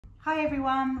Hi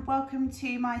everyone, welcome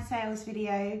to my sales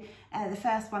video, the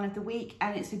first one of the week,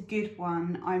 and it's a good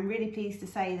one. I'm really pleased to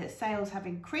say that sales have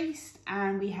increased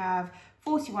and we have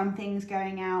 41 things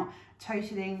going out,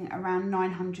 totaling around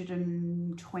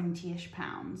 920-ish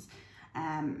pounds.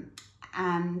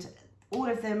 And all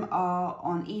of them are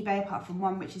on eBay apart from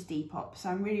one, which is Depop. So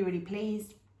I'm really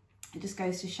pleased. It just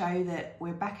goes to show that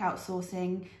we're back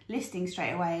outsourcing, listing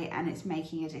straight away, and it's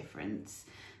making a difference.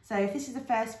 So if this is the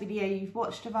first video you've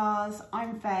watched of ours,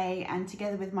 I'm Faye, and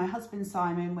together with my husband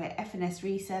Simon, we're F&S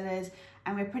resellers,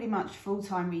 and we're pretty much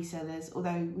full-time resellers,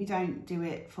 although we don't do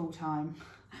it full-time.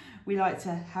 We like to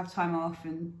have time off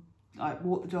and like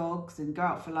walk the dogs and go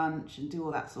out for lunch and do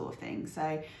all that sort of thing.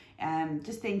 So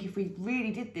just think, if we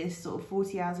really did this sort of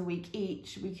 40 hours a week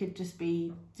each, we could just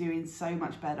be doing so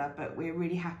much better. But we're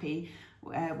really happy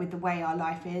with the way our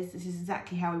life is. This is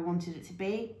exactly how we wanted it to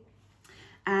be.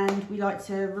 And we like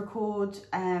to record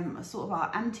sort of our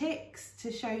antics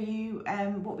to show you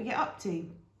what we get up to.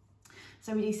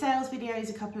 So we do sales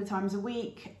videos a couple of times a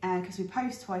week because we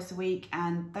post twice a week,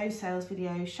 and those sales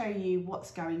videos show you what's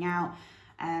going out,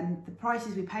 the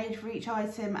prices we paid for each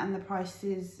item and the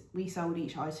prices we sold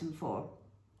each item for,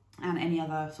 and any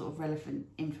other sort of relevant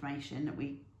information that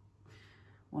we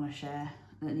want to share,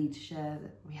 that need to share,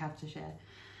 that we have to share.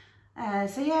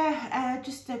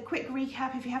 Just a quick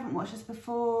recap if you haven't watched us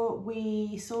before.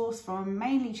 We source from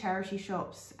mainly charity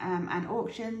shops and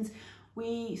auctions.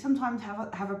 We sometimes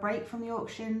have a break from the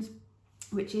auctions,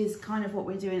 which is kind of what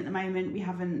we're doing at the moment. We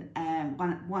haven't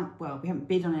we haven't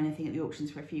bid on anything at the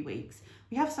auctions for a few weeks.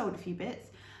 We have sold a few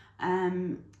bits,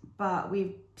 but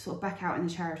we sort of back out in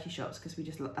the charity shops because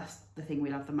that's the thing we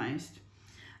love the most.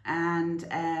 And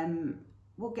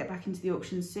we'll get back into the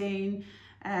auctions soon.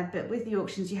 But with the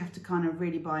auctions, you have to kind of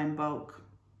really buy in bulk,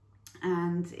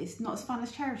 and it's not as fun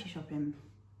as charity shopping.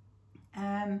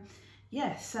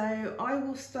 So I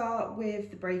will start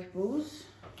with the breakables.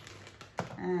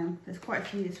 There's quite a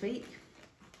few this week,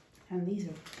 and these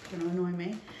are going to annoy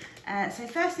me. So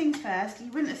first things first,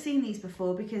 you wouldn't have seen these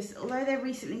before because although they're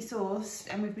recently sourced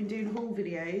and we've been doing haul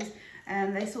videos,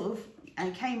 they sort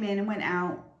of came in and went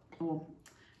out, or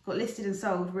got listed and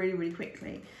sold really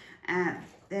quickly.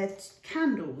 They're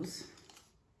candles,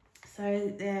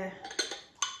 so they're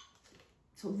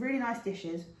sort of really nice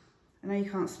dishes. I know you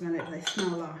can't smell it, but they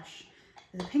smell lush.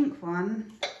 There's a pink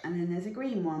one, and then there's a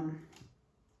green one.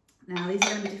 Now these are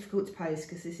going to be difficult to post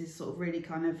because this is sort of really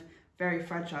kind of very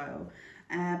fragile.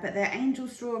 But they're Angel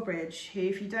Strawbridge, who,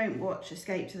 if you don't watch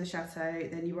Escape to the Chateau,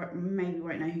 then you maybe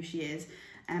won't know who she is.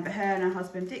 But her and her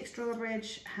husband Dick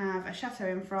Strawbridge have a chateau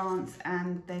in France,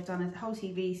 and they've done a whole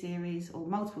TV series, or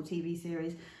multiple TV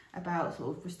series, about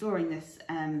sort of restoring this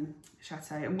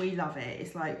chateau, and we love it.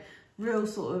 It's like real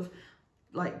sort of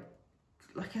like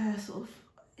a sort of,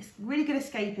 it's really good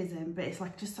escapism, but it's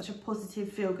like just such a positive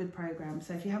feel-good program.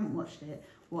 So if you haven't watched it,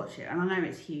 watch it. And I know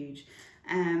it's huge.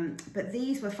 But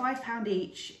these were £5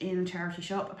 each in a charity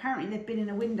shop. Apparently they've been in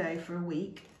a window for a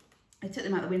week. I took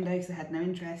them out the window because they had no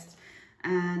interest,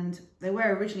 and they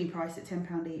were originally priced at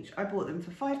 £10 each. I bought them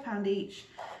for £5 each,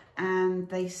 and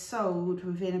they sold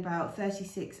within about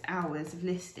 36 hours of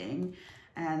listing.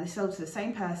 They sold to the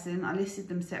same person. I listed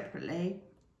them separately,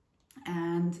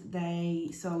 and they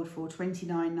sold for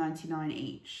 £29.99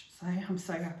 each. So I'm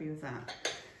so happy with that.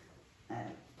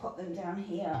 Pop them down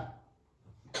here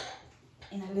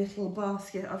in a little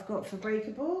basket I've got for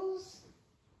breakables.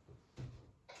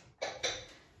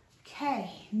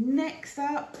 Okay, next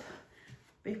up,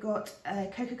 we've got a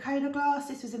Coca-Cola glass.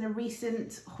 This was in a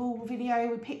recent haul video.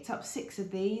 We picked up 6 of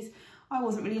these. I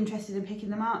wasn't really interested in picking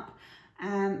them up,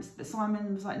 but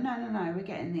Simon was like, no, we're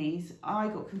getting these. I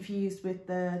got confused with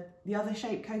the other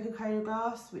shaped Coca-Cola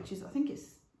glass, which is, I think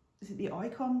is it the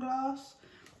Icon glass,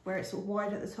 where it's sort of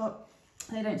wide at the top.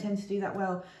 They don't tend to do that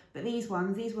well, but these were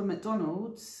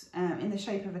McDonald's in the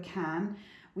shape of a can.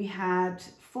 We had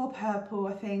 4 purple,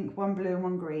 I think, 1 blue and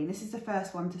 1 green. This is the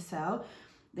first one to sell.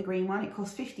 The green one, it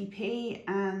cost 50p,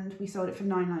 and we sold it for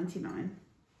 £9.99.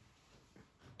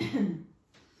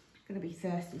 Gonna be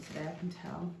thirsty today, I can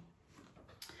tell.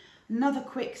 Another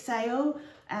quick sale,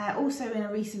 also in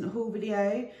a recent haul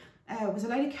video, was a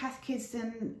load of Cath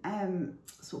Kidston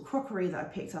sort of crockery that I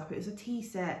picked up. It was a tea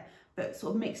set, but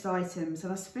sort of mixed items,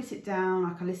 and I split it down.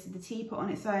 Like, I listed the teapot on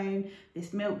its own,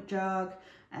 this milk jug,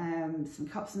 some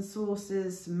cups and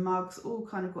saucers, some mugs, all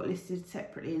kind of got listed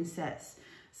separately in sets.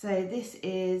 So this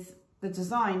is, the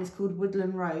design is called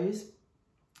Woodland Rose,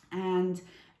 and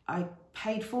I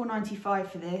paid £4.95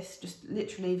 for this, just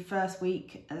literally the first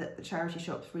week that the charity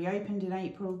shops reopened in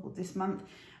April this month,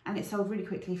 and it sold really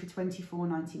quickly for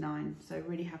 £24.99. So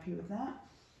really happy with that.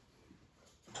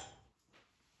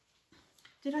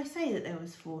 Did I say that there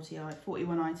was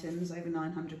 41 items over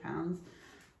 £900?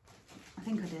 I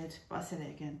think I did, but I said it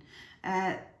again.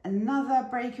 Another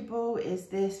breakable is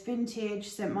this vintage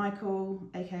St. Michael,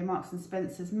 aka Marks and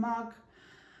Spencer's mug.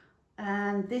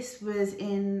 And this was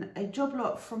in a job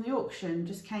lot from the auction,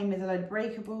 just came with a load of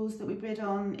breakables that we bid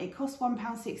on. It cost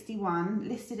 £1.61,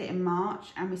 listed it in March,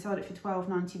 and we sold it for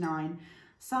 £12.99.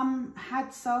 Some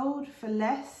had sold for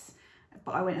less,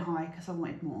 but I went high because I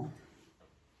wanted more.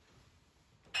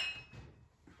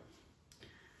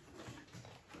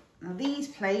 Now these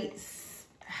plates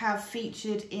have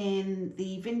featured in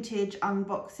the vintage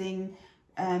unboxing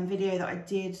video that I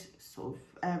did sort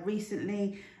of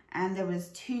recently, and there was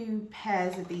 2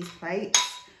 pairs of these plates.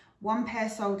 One pair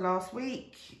sold last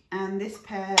week and this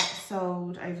pair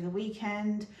sold over the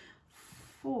weekend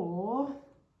for,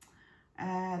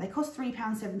 they cost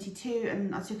 £3.72,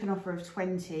 and I took an offer of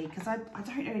 20 because I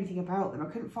don't know anything about them. I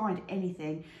couldn't find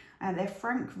anything. They're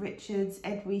Frank Richards,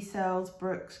 Ed Resells,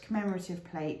 Brooks commemorative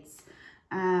plates.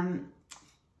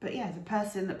 But yeah, the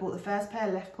person that bought the first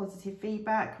pair left positive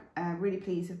feedback. Really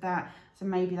pleased with that. So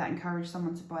maybe that encouraged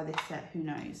someone to buy this set, who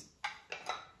knows.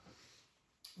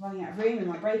 Running out of room in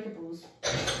my breakables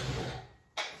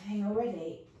thing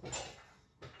already.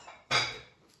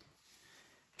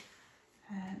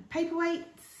 Paperweights,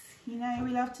 you know, we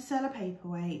love to sell a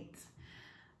paperweight.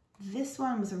 This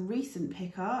one was a recent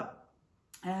pickup.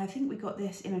 I think we got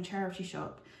this in a charity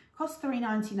shop. Cost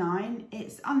 £3.99.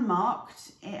 It's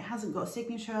unmarked. It hasn't got a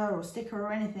signature or sticker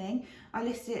or anything. I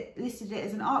listed it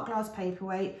as an art glass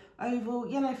paperweight, oval,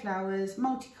 yellow flowers,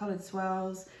 multicoloured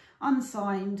swirls,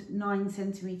 unsigned, 9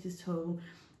 centimetres tall.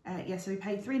 Yeah, so we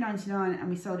paid £3.99 and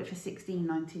we sold it for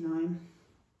 £16.99.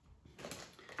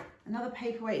 Another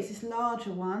paperweight is this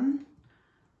larger one.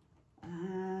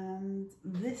 And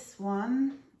this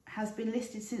one has been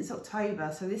listed since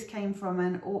October. So this came from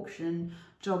an auction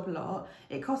job lot.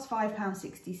 It cost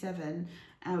 £5.67,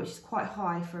 which is quite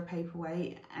high for a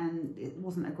paperweight, and it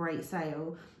wasn't a great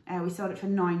sale. We sold it for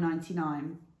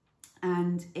 £9.99,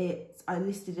 and I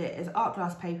listed it as art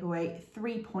glass paperweight,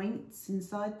 3 points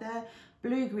inside there,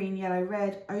 blue, green, yellow,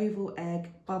 red, oval, egg,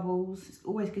 bubbles. It's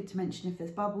always good to mention if there's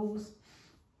bubbles.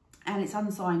 And it's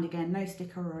unsigned again, no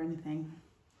sticker or anything.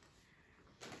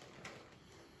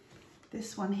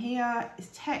 This one here is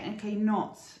technically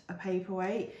not a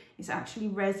paperweight. It's actually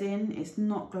resin, it's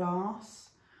not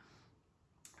glass.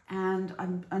 And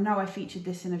I know I featured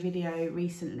this in a video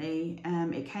recently.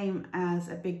 It came as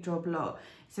a big job lot.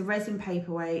 It's a resin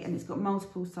paperweight and it's got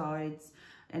multiple sides,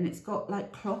 and it's got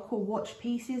like clock or watch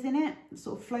pieces in it,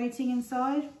 sort of floating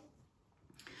inside.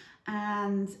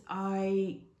 And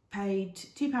I paid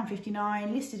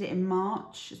 £2.59, listed it in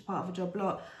March as part of a job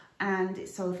lot, and it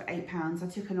sold for £8. I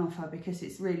took an offer because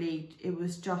it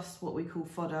was just what we call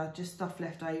fodder, just stuff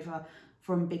left over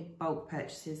from big bulk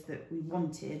purchases that we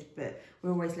wanted, but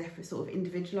we're always left with sort of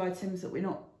individual items that we're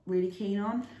not really keen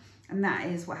on. And that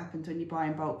is what happens when you buy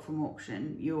in bulk from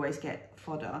auction. You always get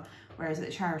fodder, whereas at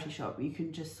a charity shop, you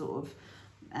can just sort of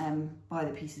buy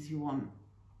the pieces you want.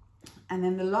 And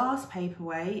then the last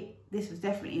paperweight, this was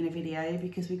definitely in a video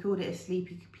because we called it a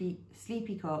sleepy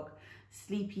peacock.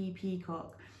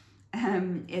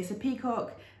 It's a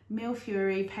peacock Mill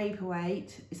Fury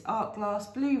paperweight. It's art glass,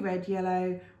 blue, red,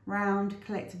 yellow, round,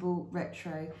 collectible,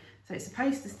 retro. So it's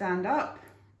supposed to stand up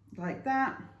like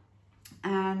that.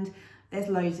 And there's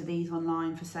loads of these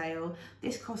online for sale.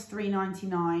 This cost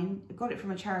 £3.99. I got it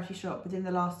from a charity shop within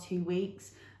the last 2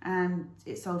 weeks, and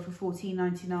it sold for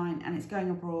 £14.99, and it's going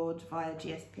abroad via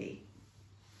GSP.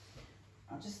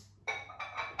 I'll just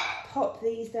pop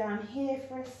these down here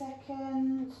for a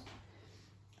second.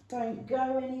 Don't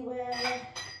go anywhere.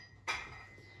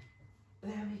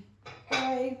 There we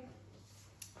go.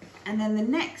 And then the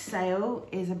next sale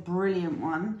is a brilliant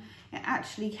one. It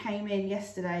actually came in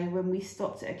yesterday when we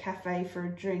stopped at a cafe for a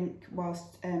drink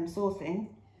whilst sourcing.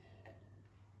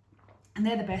 And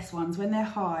they're the best ones when they're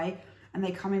high and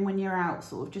they come in when you're out,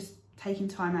 sort of just taking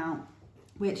time out,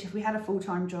 which if we had a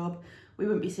full-time job, we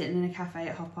wouldn't be sitting in a cafe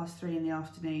at 3:30 in the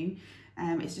afternoon.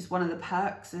 It's just one of the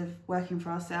perks of working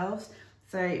for ourselves.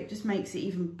 So it just makes it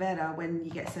even better when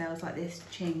you get sales like this,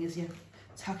 ching, as you're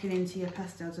tucking into your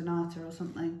pastel donata or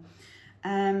something.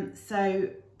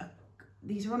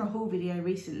 These were on a haul video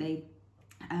recently.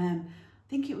 I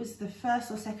think it was the first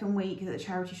or second week that the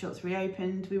charity shops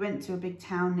reopened. We went to a big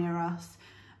town near us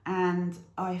and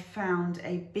I found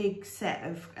a big set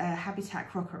of Habitat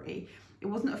crockery. It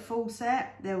wasn't a full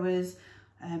set. There was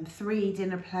 3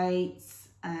 dinner plates,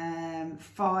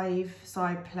 5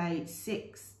 side plates,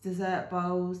 6 dessert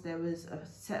bowls. There was a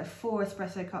set of 4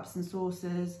 espresso cups and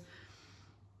saucers,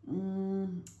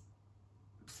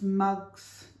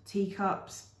 mugs,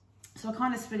 teacups. So I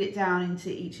kind of split it down into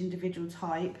each individual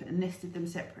type and listed them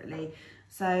separately.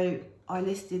 So I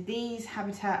listed these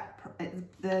Habitat,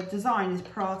 the design is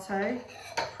Prato,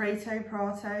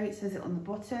 it says it on the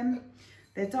bottom.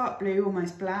 They're dark blue,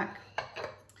 almost black.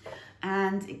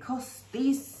 And it costs,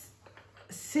 these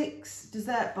 6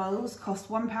 dessert bowls cost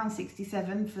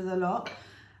 £1.67 for the lot.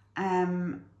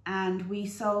 And we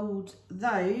sold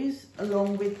those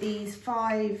along with these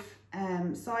 5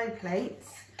 side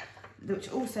plates, which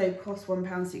also cost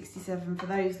 £1.67 for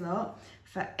those lot,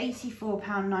 for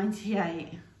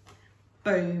 £84.98.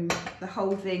 Boom, the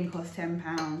whole thing cost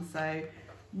 £10, so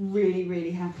really,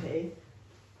 really happy.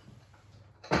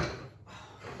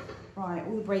 Right,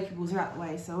 all the breakables are out the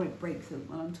way, so I won't break them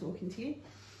while I'm talking to you.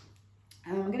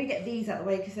 And I'm going to get these out the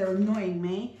way because they're annoying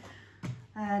me.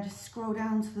 Just scroll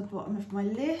down to the bottom of my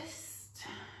list.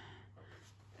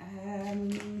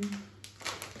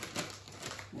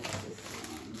 What's this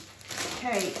one?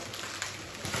 Okay.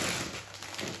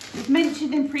 We've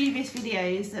mentioned in previous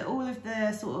videos that all of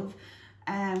the sort of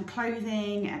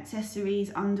clothing,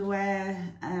 accessories,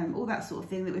 underwear, all that sort of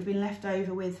thing that we've been left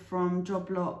over with from job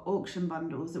lot auction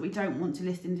bundles that we don't want to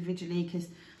list individually because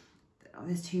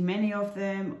there's too many of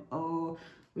them, or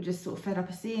we're just sort of fed up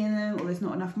of seeing them, or there's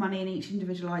not enough money in each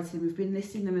individual item. We've been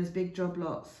listing them as big job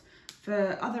lots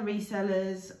for other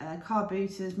resellers, car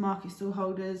booters, market stall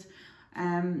holders,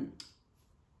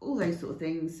 all those sort of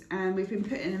things. And we've been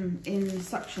putting them in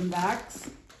suction bags.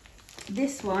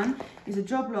 This one is a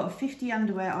job lot of 50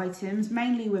 underwear items,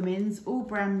 mainly women's, all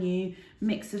brand new,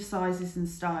 mix of sizes and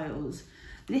styles.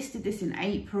 Listed this in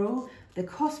April. The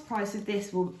cost price of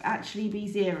this will actually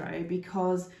be £0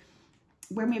 because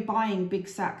when we're buying big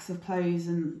sacks of clothes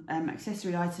and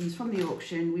accessory items from the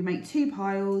auction, we make 2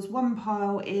 piles. One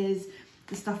pile is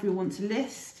the stuff we want to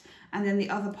list, and then the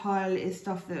other pile is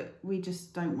stuff that we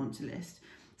just don't want to list.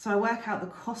 So I work out the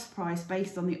cost price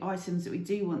based on the items that we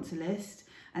do want to list,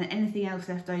 and anything else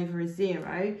left over is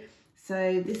 £0.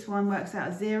 So this one works out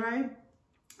as £0,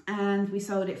 and we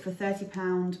sold it for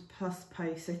 £30 plus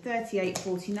post, so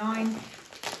 £38.49.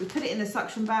 We put it in the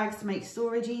suction bags to make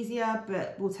storage easier,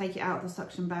 but we'll take it out of the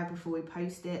suction bag before we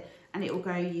post it, and it will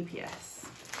go UPS.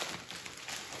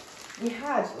 We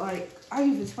had like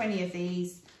over 20 of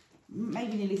these,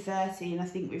 maybe nearly 30, and I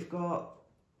think we've got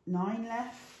 9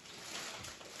 left.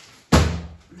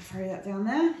 Throw that down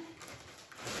there.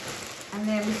 And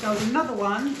then we sold another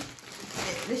one.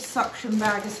 This suction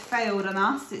bag has failed on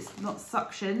us. It's not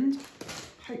suctioned.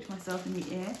 Poked myself in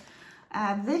the ear.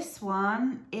 This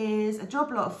one is a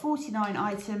job lot of 49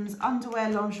 items, underwear,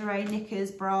 lingerie,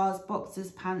 knickers, bras,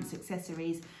 boxers, pants,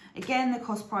 accessories. Again, the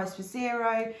cost price was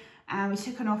 £0, and we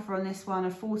took an offer on this one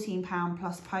of £14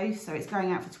 plus post, so it's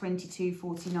going out for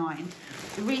 £22.49.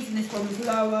 The reason this one was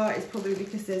lower is probably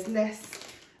because there's less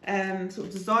sort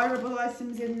of desirable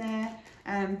items in there.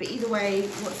 But either way,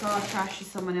 what's our trash is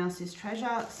someone else's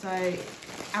treasure, so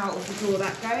out of the door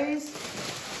that goes.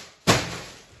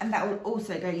 And that will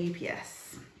also go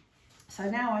UPS. So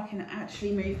now I can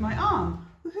actually move my arm.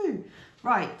 Woohoo!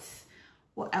 Right,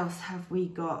 what else have we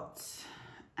got?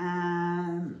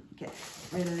 Get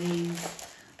rid of these.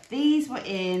 These were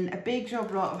in a big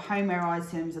job lot of homeware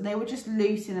items, and they were just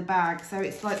loose in a bag. So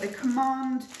it's like the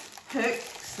Command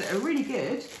hooks that are really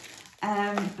good,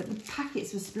 but the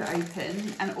packets were split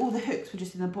open, and all the hooks were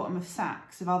just in the bottom of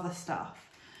sacks of other stuff.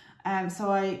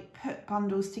 So I put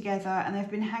bundles together, and they've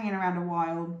been hanging around a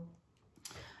while.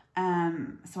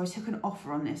 So I took an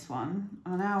offer on this one,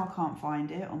 and now I can't find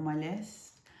it on my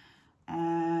list.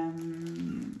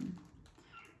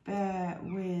 Bear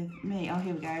with me. Oh,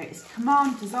 here we go. It's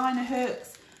Command designer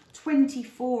hooks,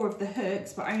 24 of the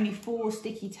hooks, but only 4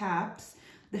 sticky tabs.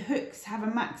 The hooks have a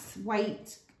max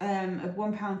weight of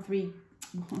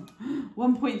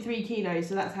 1.3 kilos,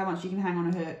 so that's how much you can hang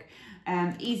on a hook.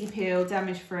 Easy peel,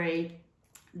 damage free.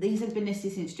 These have been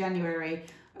listed since January.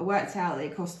 I worked out that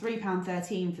it cost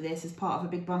 £3.13 for this as part of a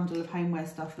big bundle of homeware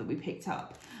stuff that we picked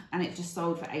up, and it just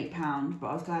sold for £8, but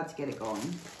I was glad to get it gone.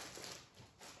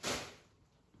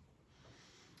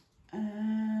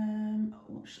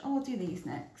 I'll do these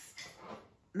next.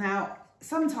 Now,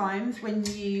 sometimes when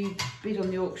you bid on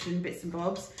the auction bits and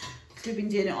bobs, because we've been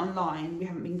doing it online, we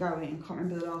haven't been going. I can't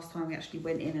remember the last time we actually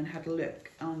went in and had a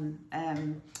look on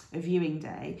a viewing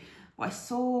day. But I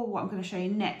saw what I'm going to show you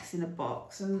next in a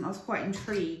box, and I was quite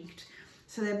intrigued.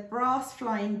 So they're brass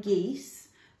flying geese,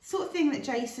 sort of thing that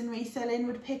Jason Reselling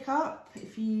would pick up.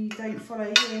 If you don't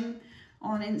follow him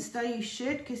on Insta, you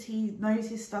should, because he knows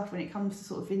his stuff when it comes to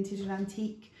sort of vintage and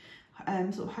antique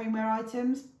sort of homeware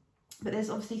items. But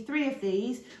there's obviously 3 of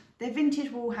these. They're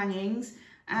vintage wall hangings,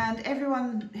 and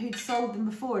everyone who'd sold them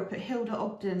before had put Hilda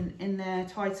Ogden in their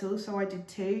title, so I did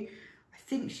too. I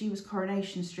think she was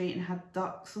Coronation Street and had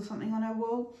ducks or something on her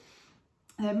wall.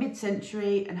 They're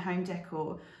mid-century and home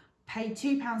decor. Paid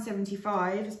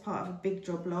 £2.75 as part of a big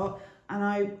job lot, and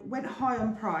I went high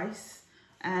on price.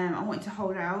 I wanted to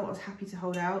hold out, I was happy to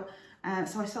hold out.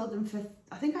 So I sold them for,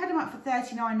 I think I had them up for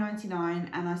 $39.99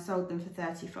 and I sold them for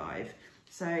 $35.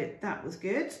 So that was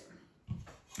good.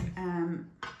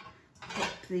 Pop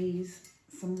these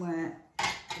somewhere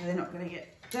so they're not going to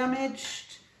get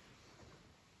damaged.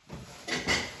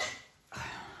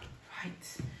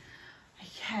 Right,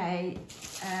 okay,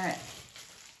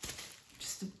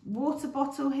 just a water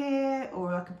bottle here,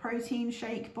 or like a protein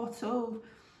shake bottle.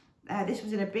 This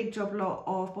was in a big job lot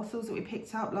of bottles that we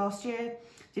picked up last year.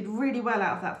 Did really well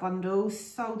out of that bundle,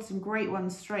 sold some great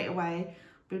ones straight away,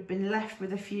 but been left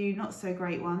with a few not so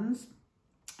great ones.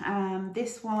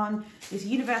 This one is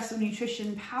Universal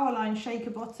Nutrition Powerline Shaker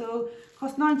Bottle,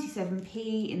 cost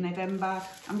 97p in November,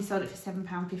 and we sold it for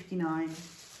 £7.59.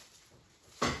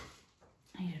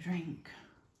 I need a drink.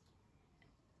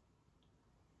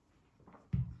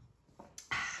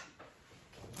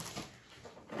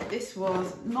 This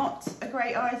was not a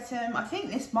great item. I think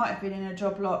this might have been in a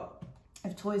job lot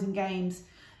of Toys and Games.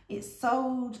 It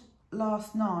sold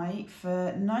last night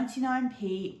for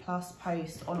 99p plus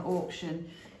post on auction.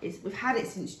 We've had it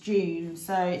since June,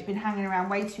 so it's been hanging around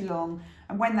way too long.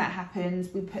 And when that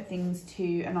happens, we put things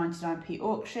to a 99p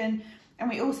auction. And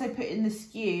we also put in the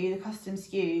SKU, the custom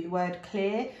SKU, the word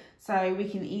clear, so we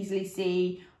can easily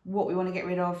see what we want to get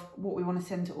rid of, what we want to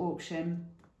send to auction.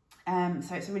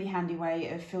 So it's a really handy way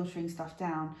of filtering stuff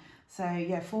down. So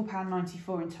yeah,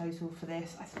 £4.94 in total for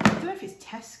this. I don't know if it's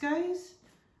Tesco's.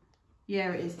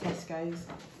 Yeah, it is Tesco's.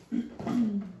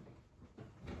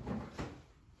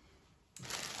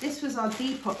 This was our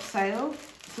Depop sale.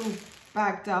 It's all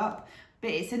bagged up, but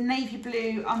it's a navy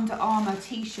blue Under Armour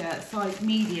t-shirt, size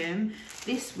medium.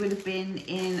 This would have been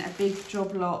in a big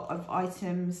job lot of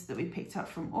items that we picked up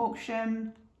from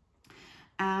auction.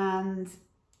 And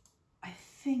I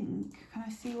think, can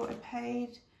I see what I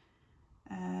paid?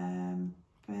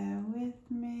 Bear with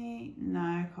me. No,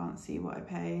 I can't see what I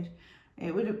paid.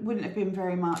 It wouldn't have been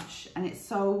very much, and it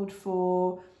sold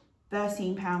for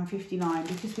 £13.59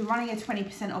 because we're running a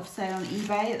 20% off sale on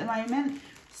eBay at the moment.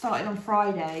 Started on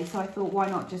Friday, so I thought why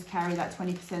not just carry that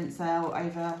 20% sale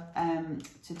over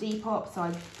to Depop.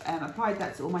 So I applied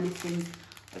that to all my listings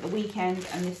at the weekend,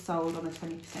 and this sold on a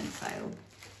 20% sale.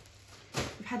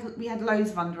 We had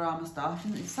loads of Under Armour stuff,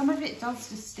 and some of it does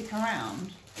just stick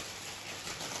around.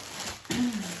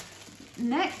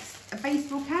 Next, a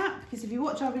baseball cap, because if you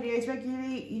watch our videos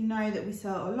regularly, you know that we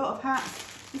sell a lot of hats.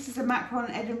 This is a Macron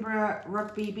Edinburgh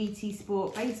Rugby BT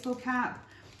Sport baseball cap.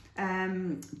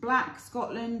 Black,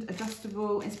 Scotland,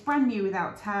 adjustable. It's brand new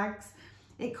without tags.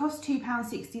 It cost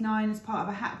 £2.69 as part of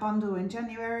a hat bundle in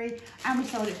January, and we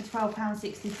sold it for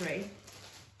 £12.63.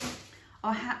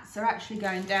 Our hats are actually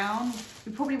going down.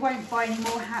 We probably won't buy any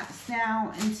more hats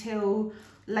now until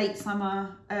late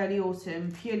summer, early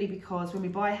autumn, purely because when we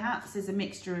buy hats, there's a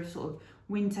mixture of sort of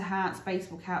winter hats,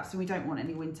 baseball caps, and we don't want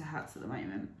any winter hats at the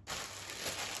moment.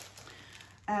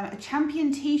 A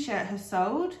Champion t-shirt has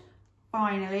sold,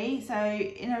 finally. So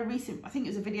in a recent, I think it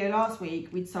was a video last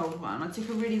week, we'd sold one. I took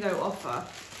a really low offer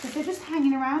because they're just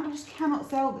hanging around. I just cannot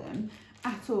sell them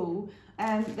at all.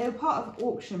 They were part of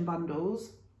auction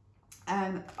bundles.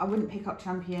 I wouldn't pick up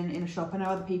Champion in a shop. I know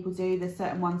other people do. There's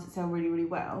certain ones that sell really, really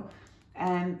well.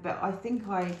 But I think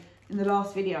in the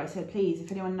last video, I said, please,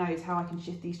 if anyone knows how I can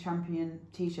shift these Champion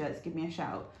t-shirts, give me a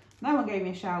shout. No one gave me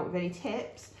a shout with any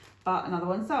tips, but another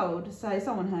one sold. So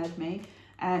someone heard me.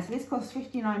 So this cost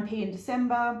 59p in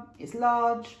December. It's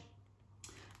large,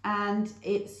 and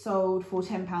it sold for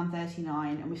 £10.39,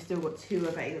 and we've still got 2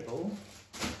 available.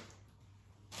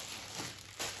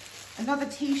 Another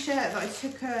t-shirt that I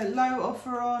took a low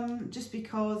offer on just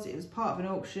because it was part of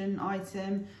an auction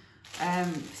item.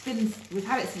 We've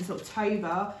had it since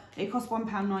October. It cost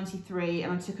 £1.93,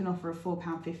 and I took an offer of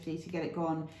 £4.50 to get it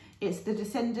gone. It's the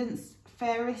Descendants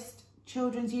Fairest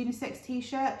children's unisex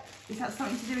t-shirt. Is that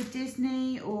something to do with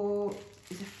Disney, or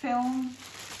is it a film?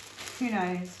 Who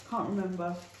knows? Can't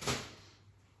remember.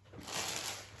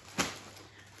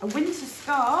 A winter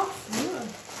scarf. Ugh.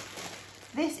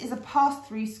 This is a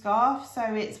pass-through scarf, so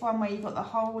it's one where you've got the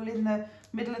hole in the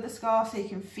middle of the scarf so you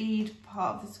can feed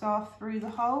part of the scarf through the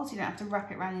hole, so you don't have to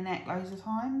wrap it around your neck loads of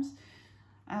times.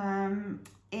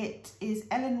 It is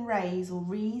Ellen Reyes, or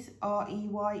Rees,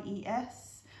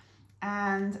 R-E-Y-E-S,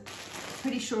 and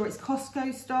pretty sure it's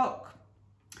Costco stock.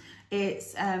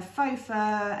 It's faux fur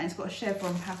and it's got a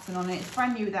chevron pattern on it. It's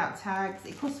brand new without tags.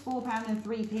 It costs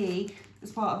 £4.03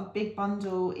 as part of a big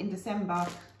bundle in December,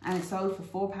 and it sold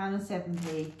for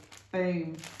 £4.07.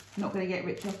 Boom. Not going to get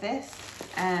rich off this,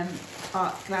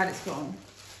 but glad it's gone.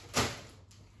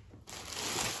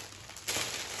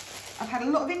 I've had a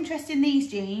lot of interest in these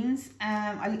jeans.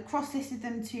 I cross-listed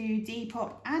them to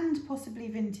Depop and possibly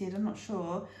Vinted, I'm not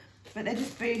sure. But they're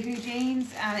just Boohoo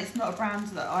jeans, and it's not a brand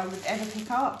that I would ever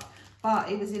pick up, but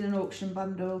it was in an auction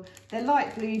bundle. They're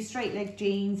light blue, straight leg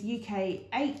jeans, UK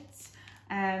 8.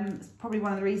 Probably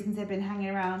one of the reasons they've been hanging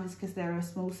around is because they're a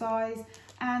small size,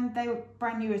 and they were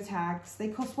brand new with tags. They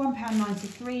cost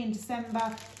 £1.93 in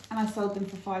December, and I sold them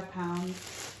for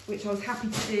 £5, which I was happy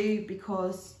to do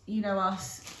because, you know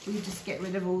us, we just get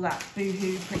rid of all that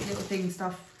Boohoo Pretty Little Thing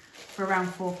stuff for around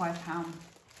 £4 or £5.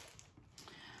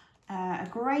 A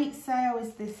great sale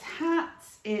is this hat.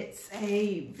 It's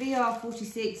a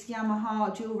VR46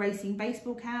 Yamaha dual racing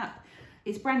baseball cap.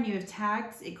 It's brand new with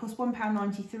tags. It cost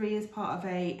 £1.93 as part of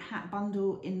a hat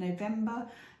bundle in November,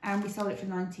 and we sold it for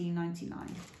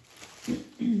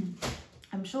 £19.99.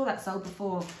 I'm sure that sold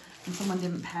before and someone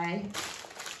didn't pay.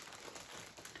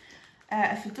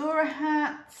 A fedora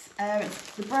hat.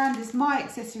 The brand is My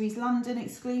Accessories London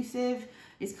exclusive.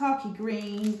 It's khaki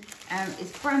green.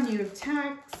 It's brand new with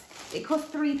tags. It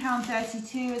cost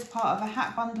 £3.32 as part of a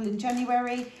hat bundle in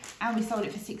January, and we sold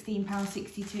it for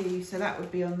 £16.62. So that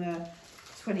would be on the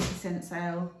 20%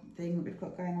 sale thing that we've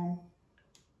got going on.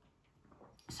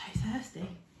 So thirsty.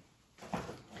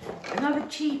 Another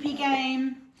cheapy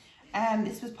game.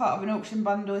 This was part of an auction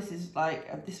bundle. This is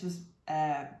like, this was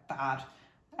bad.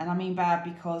 And I mean bad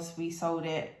because we sold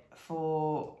it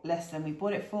for less than we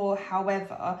bought it for.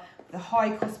 However, the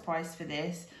high cost price for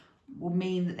this will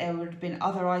mean that there would have been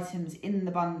other items in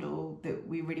the bundle that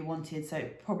we really wanted. So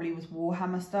it probably was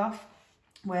Warhammer stuff,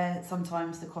 where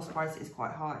sometimes the cost price is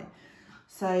quite high.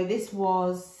 So this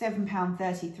was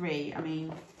 £7.33. I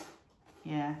mean,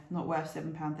 yeah, not worth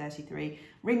 £7.33.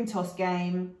 Ring toss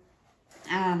game,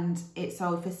 and it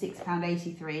sold for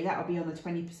 £6.83. That will be on the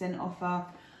 20% offer.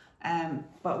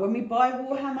 But when we buy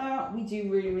Warhammer, we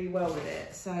do really, really well with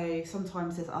it. So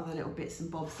sometimes there's other little bits and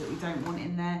bobs that we don't want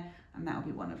in there, and that'll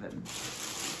be one of them.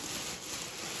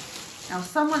 Now,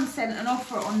 someone sent an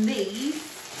offer on these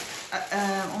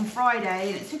on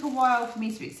Friday, and it took a while for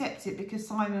me to accept it because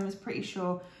Simon was pretty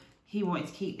sure he wanted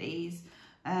to keep these.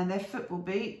 They're football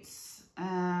boots,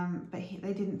 but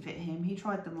they didn't fit him. He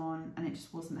tried them on and it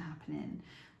just wasn't happening.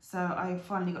 So I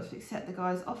finally got to accept the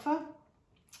guy's offer.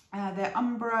 They're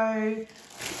Umbro.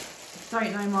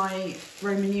 Don't know my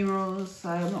Roman numerals, so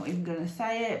I'm not even going to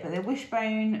say it, but they're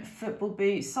wishbone football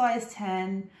boots, size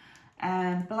 10,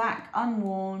 black,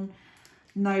 unworn,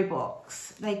 no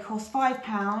box. They cost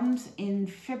 £5 in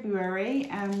February,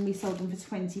 and we sold them for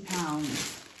 £20.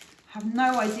 Have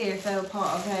no idea if they were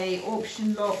part of a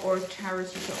auction lot or a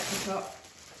charity shop pickup.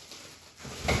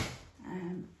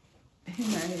 Who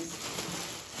knows?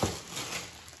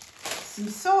 Some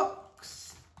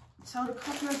socks. Sold a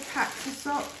couple of packs of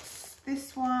socks.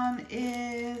 This one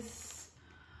is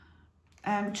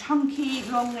chunky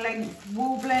long length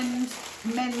wool blend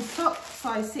men's socks,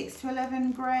 size 6 to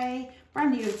 11 grey,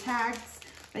 brand new with tags.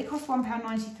 They cost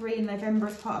 £1.93 in November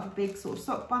as part of a big sort of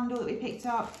sock bundle that we picked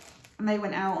up, and they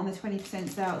went out on the 20%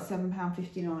 sale at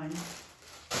 £7.59.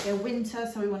 They're winter,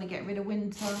 so we want to get rid of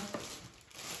winter.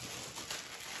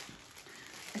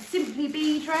 A Simply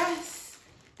Be dress.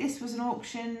 This was an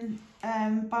auction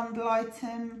bundle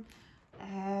item.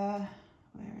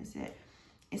 Where is it?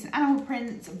 It's an animal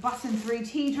print button through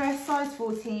tea dress, size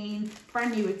 14,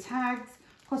 brand new with tags.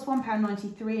 Cost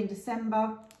 £1.93 in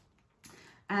December,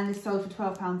 and is sold for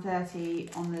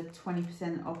 £12.30 on the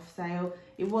 20% off sale.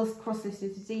 It was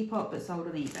cross-listed to Depop, but sold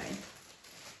on eBay.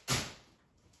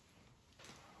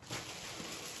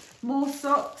 More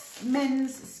socks,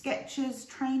 men's Skechers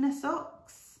trainer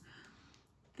socks.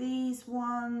 These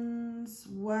ones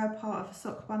were part of a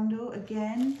sock bundle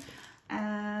again.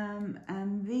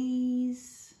 And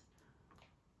these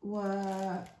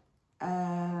were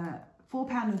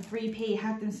 £4.03.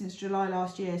 Had them since July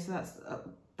last year, so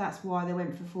that's why they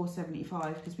went for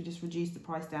 £4.75, because we just reduced the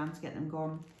price down to get them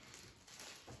gone.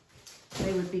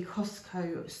 They would be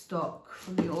Costco stock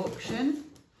from the auction.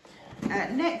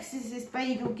 Next is this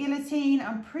bagel guillotine.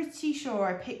 I'm pretty sure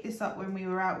I picked this up when we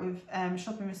were out with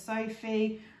shopping with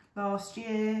Sophie last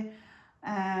year.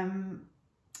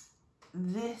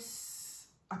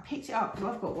 I picked it up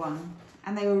because I've got one,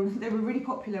 and they were really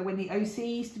popular when the OC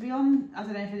used to be on. I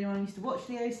don't know if anyone used to watch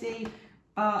the OC,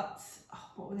 but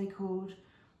what were they called?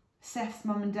 Seth's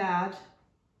mum and dad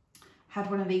had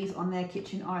one of these on their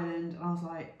kitchen island. I was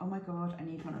like, oh my God, I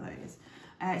need one of those.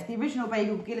 It's the original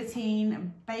bagel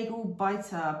guillotine, bagel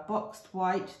biter, boxed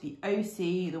white, the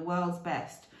OC, the world's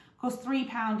best. Cost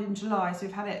 £3 in July, so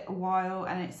we've had it a while,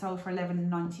 and it sold for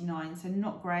 $11.99, so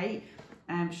not great.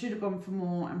 Should have gone for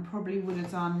more, and probably would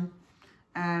have done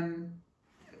a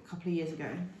couple of years ago.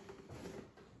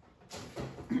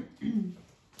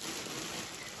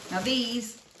 Now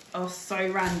these are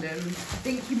so random. I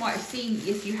think you might have seen,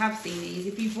 yes, you have seen these.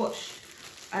 If you've watched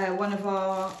one of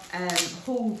our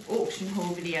auction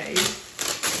haul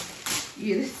videos,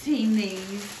 you'd have seen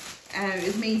these. It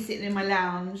was me sitting in my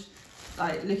lounge,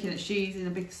 like looking at shoes in a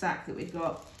big sack that we've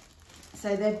got.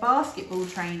 So they're basketball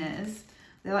trainers.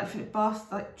 They're like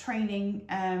training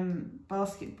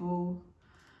basketball,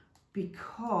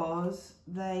 because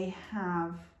they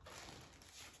have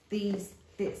these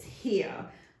bits here.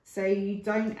 So you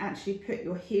don't actually put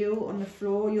your heel on the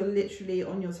floor, you're literally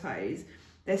on your toes.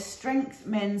 They're strength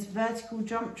men's vertical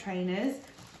jump trainers,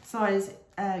 size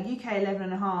UK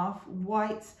 11.5,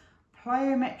 white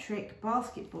plyometric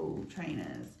basketball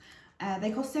trainers.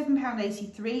 They cost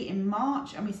 £7.83 in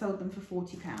March, and we sold them for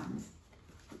 £40.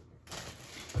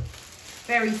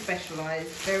 Very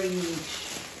specialised, very niche.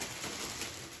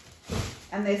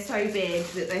 And they're so big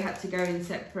that they had to go in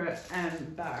separate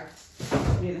bags.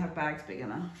 We didn't have bags big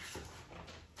enough.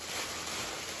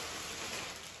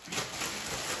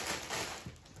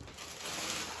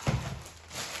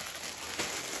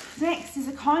 Next is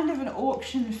a kind of an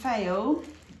auction fail.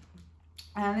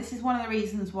 And this is one of the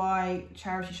reasons why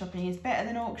charity shopping is better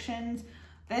than auctions.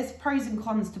 There's pros and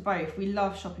cons to both. We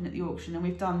love shopping at the auction, and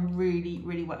we've done really,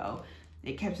 really well.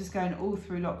 It kept us going all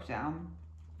through lockdown.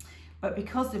 But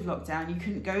because of lockdown, you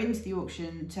couldn't go into the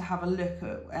auction to have a look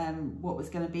at what was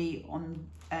going to be on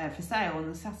for sale on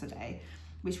the Saturday,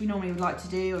 which we normally would like to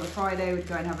do. On a Friday, we'd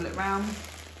go and have a look round.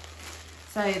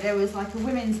 So there was like a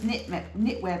women's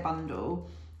knitwear bundle,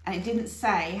 and it didn't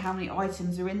say how many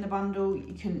items are in the bundle.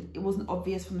 It wasn't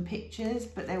obvious from the pictures,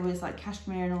 but there was like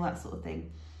cashmere and all that sort of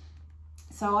thing.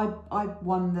 So I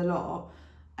won the lot,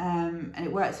 and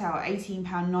it worked out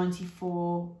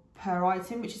 £18.94 per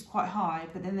item, which is quite high,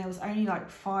 but then there was only like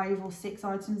 5 or 6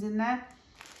 items in there.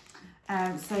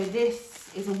 So this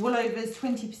is a Woolovers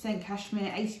 20%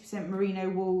 cashmere, 80%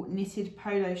 merino wool knitted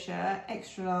polo shirt,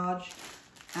 extra large,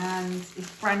 and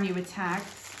it's brand new with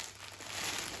tags.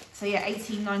 So yeah,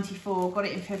 £18.94, got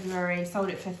it in February, sold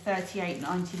it for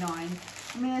 £38.99.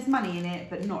 I mean, there's money in it,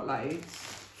 but not loads.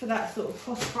 For that sort of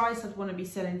cost price, I'd want to be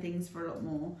selling things for a lot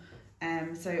more.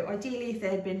 So ideally, if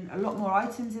there had been a lot more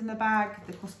items in the bag,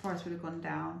 the cost price would have gone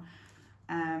down.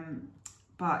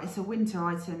 But it's a winter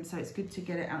item, so it's good to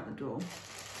get it out the door.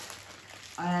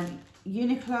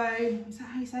 Uniqlo, is that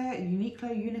how you say it?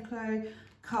 Uniqlo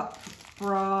cup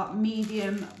bra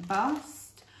medium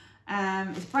bust.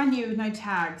 It's brand new with no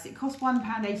tags. It cost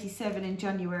 £1.87 in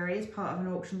January as part of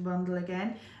an auction bundle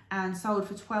again, and sold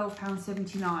for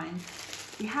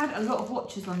 £12.79. We had a lot of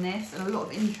watches on this and a lot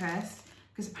of interest,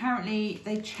 because apparently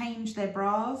they changed their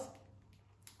bras,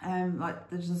 like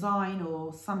the design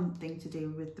or something to do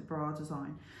with the bra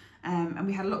design. And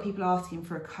we had a lot of people asking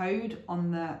for a code on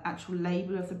the actual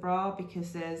label of the bra,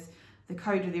 because there's the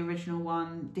code of the original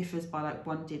one differs by like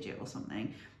 1 digit or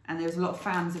something. And there's a lot of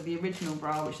fans of the original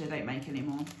bra, which they don't make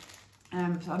anymore.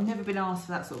 So I've never been asked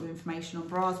for that sort of information on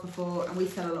bras before, and we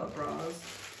sell a lot of bras.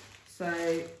 So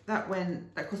that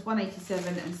cost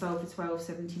 £1.87 and sold for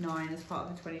 £12.79 as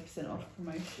part of a 20% off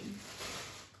promotion.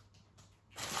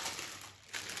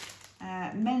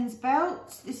 Men's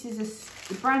belt. This is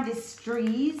the brand is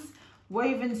Strees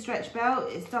woven stretch belt.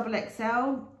 It's double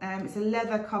XL. It's a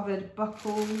leather covered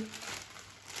buckle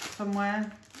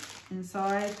somewhere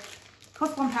inside.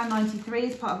 Cost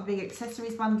 £1.93 as part of a big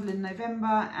accessories bundle in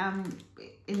November, and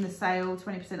in the sale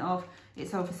 20% off, it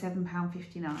sold for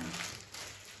 £7.59.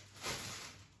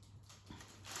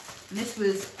 And this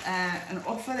was an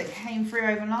offer that came through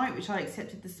overnight, which I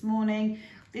accepted this morning.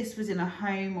 This was in a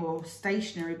home or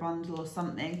stationery bundle or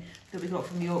something that we got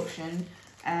from the auction.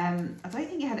 I don't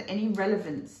think it had any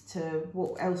relevance to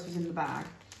what else was in the bag.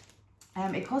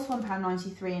 It cost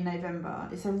 £1.93 in November.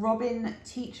 It's a Robin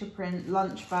teacher print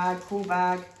lunch bag, cool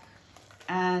bag,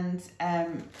 and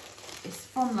it's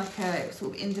from like a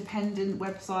sort of independent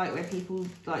website where people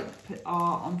like put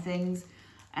art on things.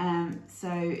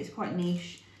 So it's quite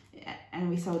niche. And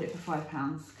we sold it for £5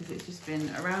 because it's just been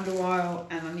around a while,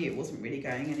 and I knew it wasn't really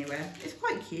going anywhere. It's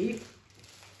quite cute.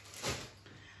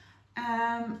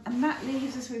 And that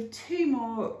leaves us with 2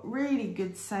 more really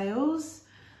good sales.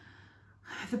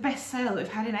 The best sale that we've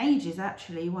had in ages,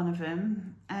 actually, one of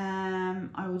them.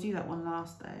 I will do that one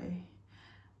last though.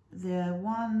 the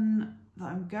one that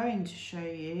I'm going to show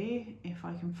you, if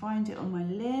I can find it on my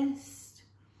list,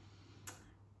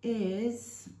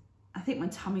 is, I think my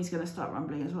tummy's going to start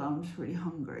rumbling as well. I'm just really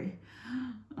hungry.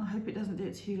 I hope it doesn't do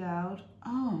it too loud.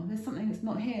 Oh, there's something that's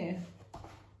not here.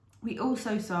 We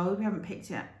also sold, we haven't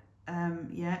picked it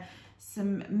yet,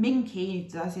 some Minky,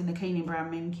 as in the cleaning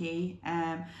brand Minky,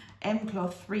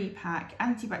 M-Cloth 3-pack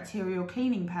antibacterial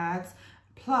cleaning pads,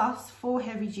 plus 4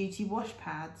 heavy duty wash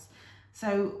pads.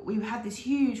 So we've had this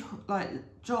huge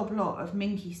job lot of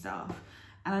Minky stuff,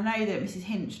 and I know that Mrs.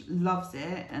 Hinch loves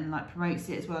it and promotes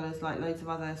it, as well as loads of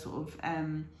other sort of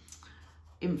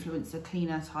influencer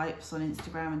cleaner types on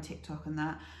Instagram and TikTok and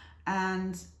that,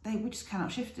 and we just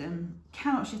cannot shift them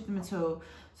at all.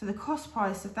 So the cost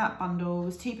price of that bundle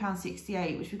was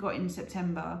 £2.68, which we got in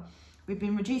September. We've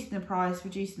been reducing the price,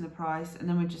 and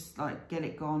then we're just get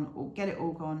it gone, or get it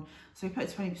all gone. So we put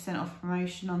 20% off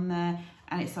promotion on there,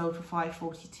 and it sold for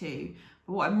 £5.42.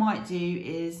 But what I might do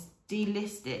is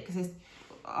delist it, because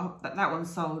that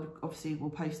one's sold. Obviously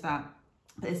we'll post that,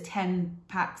 but there's 10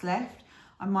 packs left.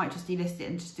 I might just delist it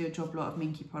and just do a job lot of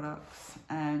Minky products,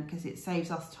 because it saves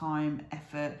us time,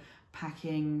 effort,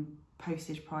 packing,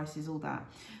 postage prices, all that.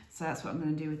 So that's what I'm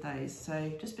going to do with those.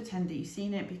 So just pretend that you've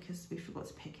seen it, because we forgot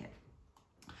to pick it.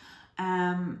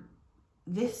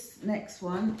 This next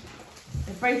one,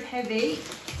 they're both heavy.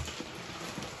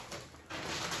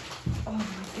 Oh my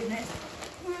goodness.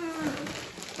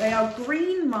 They are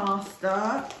Green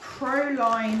Master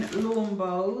Pro-Line lawn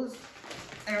bowls.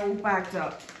 They're all bagged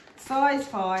up. Size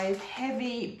 5,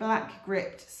 heavy black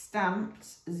gripped, stamped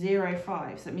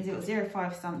 05. So it means they've got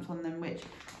 05 stamped on them, which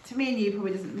to me and you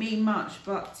probably doesn't mean much,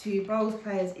 but to bowls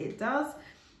players it does.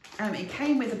 It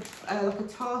came with a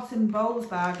tartan bowls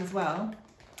bag as well.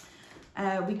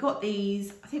 We got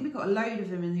these, I think we got a load of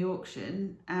them in the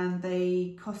auction, and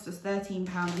they cost us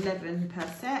 £13.11 per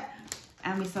set,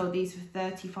 and we sold these for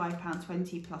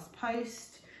 £35.20 plus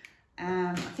post.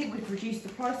 I think we've reduced the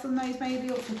price on those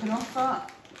maybe, or took an offer.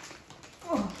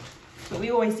 Oh, but we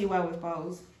always do well with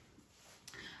bowls.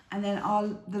 And then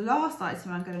the last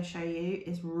item I'm going to show you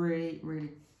is really,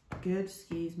 really good.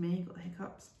 Excuse me, got the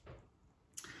hiccups.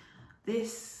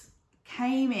 This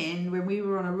came in when we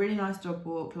were on a really nice dog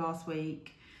walk last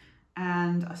week,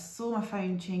 and I saw my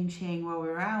phone ching ching while we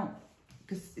were out,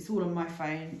 because it's all on my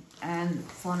phone, and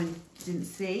Simon didn't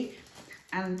see.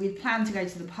 And we'd planned to go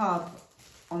to the pub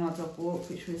on our dog walk,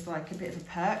 which was a bit of a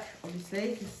perk,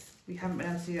 obviously, because we haven't been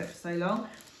able to do that for so long.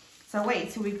 So I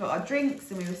waited till we got our drinks,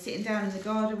 and we were sitting down in the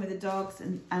garden with the dogs,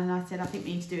 and I said, I think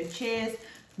we need to do a cheers,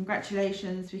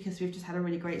 congratulations, because we've just had a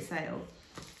really great sale.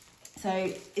 So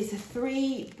it's a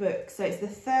 3-book, so it's the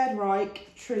Third Reich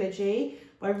trilogy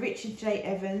by Richard J.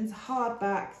 Evans,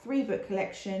 hardback, 3-book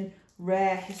collection,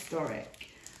 rare, historic.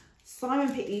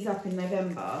 Simon picked these up in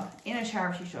November in a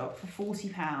charity shop for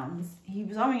 £40. He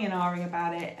was umming and ahhing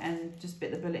about it and just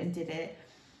bit the bullet and did it.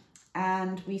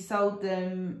 And we sold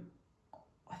them,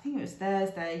 I think it was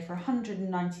Thursday, for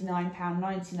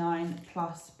 £199.99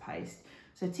 plus post.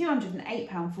 So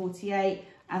 £208.48,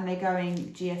 and they're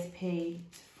going GSP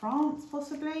to France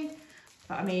possibly.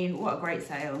 But I mean, what a great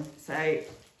sale. So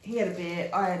he had a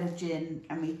beer, I had a gin,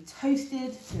 and we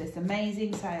toasted to this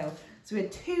amazing sale. So we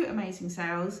had 2 amazing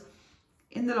sales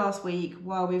in the last week,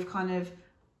 while we've kind of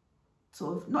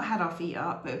sort of not had our feet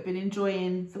up, but have been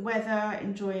enjoying the weather,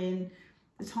 enjoying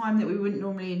the time that we wouldn't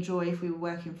normally enjoy if we were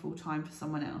working full time for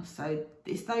someone else. So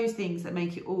it's those things that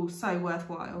make it all so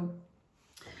worthwhile.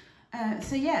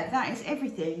 So yeah, that is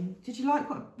everything. Did you like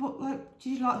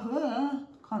did you like,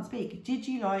 can't speak. Did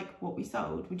you like what we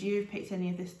sold? Would you have picked any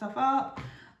of this stuff up?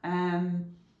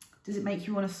 Does it make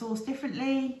you want to source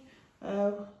differently?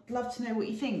 Love to know what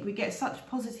you think. We get such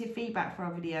positive feedback for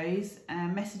our videos,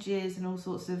 messages and all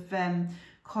sorts of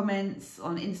comments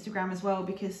on Instagram as well,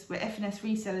 because we're F&S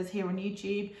resellers here on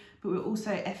YouTube, but we're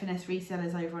also F&S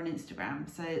resellers over on Instagram.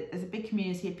 So there's a big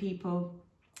community of people,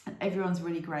 and everyone's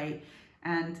really great,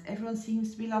 and everyone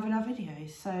seems to be loving our videos,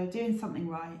 so doing something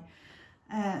right.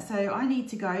 So I need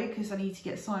to go, because I need to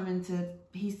get Simon to,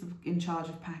 he's in charge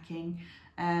of packing,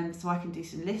 so I can do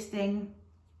some listing.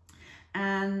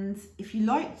 And if you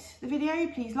liked the video,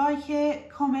 please like it,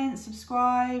 comment,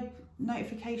 subscribe,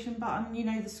 notification button, you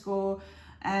know the score.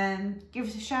 Give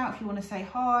us a shout if you want to say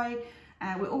hi.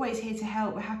 We're always here to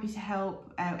help. We're happy to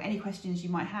help. Any questions you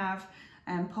might have,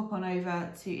 pop on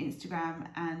over to Instagram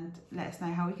and let us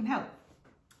know how we can help.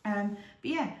 But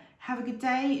yeah, have a good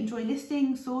day. Enjoy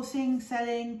listing, sourcing,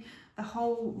 selling, the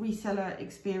whole reseller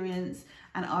experience.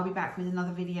 And I'll be back with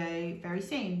another video very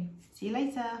soon. See you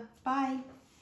later. Bye.